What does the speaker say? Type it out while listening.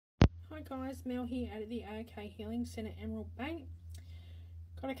Hi guys, Mel here at the OK Healing Centre, Emerald Bank.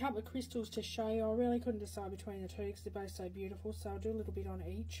 Got a couple of crystals to show you. I really couldn't decide between the two because they're both so beautiful, so I'll do a little bit on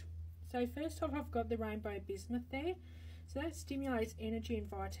each. So first off, I've got the rainbow bismuth there. So that stimulates energy and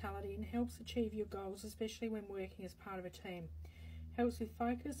vitality and helps achieve your goals, especially when working as part of a team. Helps with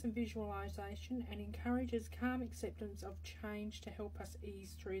focus and visualization and encourages calm acceptance of change to help us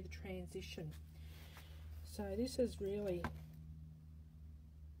ease through the transition. So this is really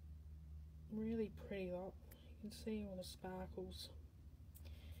pretty lot. You can see all the sparkles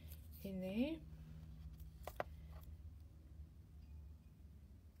in there.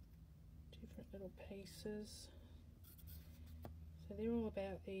 Different little pieces. So they're all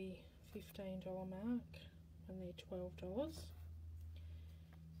about the $15 mark and they're $12.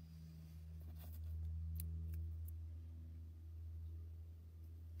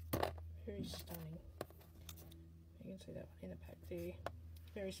 Very stunning. You can see that one in the pack there.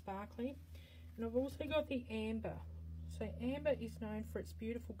 Very sparkly. And I've also got the amber. So amber is known for its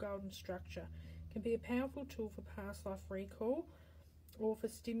beautiful golden structure. It can be a powerful tool for past life recall or for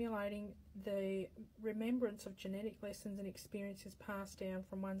stimulating the remembrance of genetic lessons and experiences passed down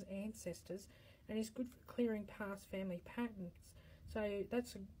from one's ancestors, and is good for clearing past family patterns. So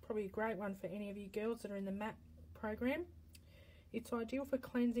that's probably a great one for any of you girls that are in the MAP program. It's ideal for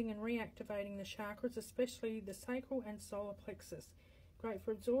cleansing and reactivating the chakras, especially the sacral and solar plexus. Great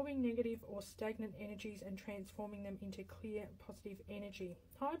for absorbing negative or stagnant energies and transforming them into clear, positive energy.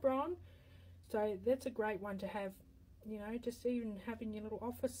 Hi, Bron. So that's a great one to have, you know, just even having your little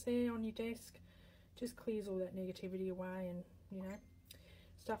office there on your desk. Just clears all that negativity away and, you know,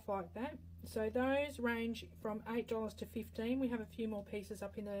 stuff like that. So those range from $8 to $15. We have a few more pieces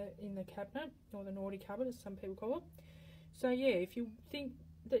up in the cabinet, or the naughty cupboard as some people call it. So yeah, if you think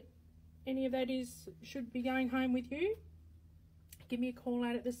that any of that should be going home with you, give me a call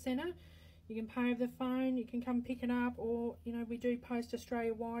out at the centre. You can pay over the phone, you can come pick it up, or, you know, we do post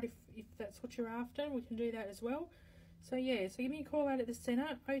Australia wide if that's what you're after. We can do that as well. So yeah, so give me a call out at the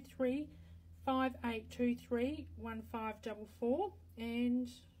centre, 03 5823 1544, and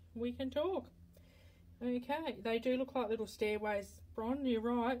we can talk. Okay, they do look like little stairways, Bron, you're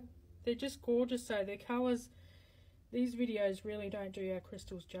right. They're just gorgeous, so their colours. These videos really don't do our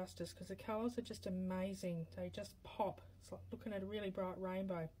crystals justice because the colours are just amazing. They just pop. It's like looking at a really bright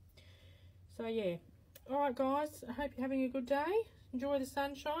rainbow. So yeah. Alright guys, I hope you're having a good day. Enjoy the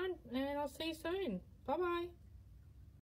sunshine and I'll see you soon. Bye bye.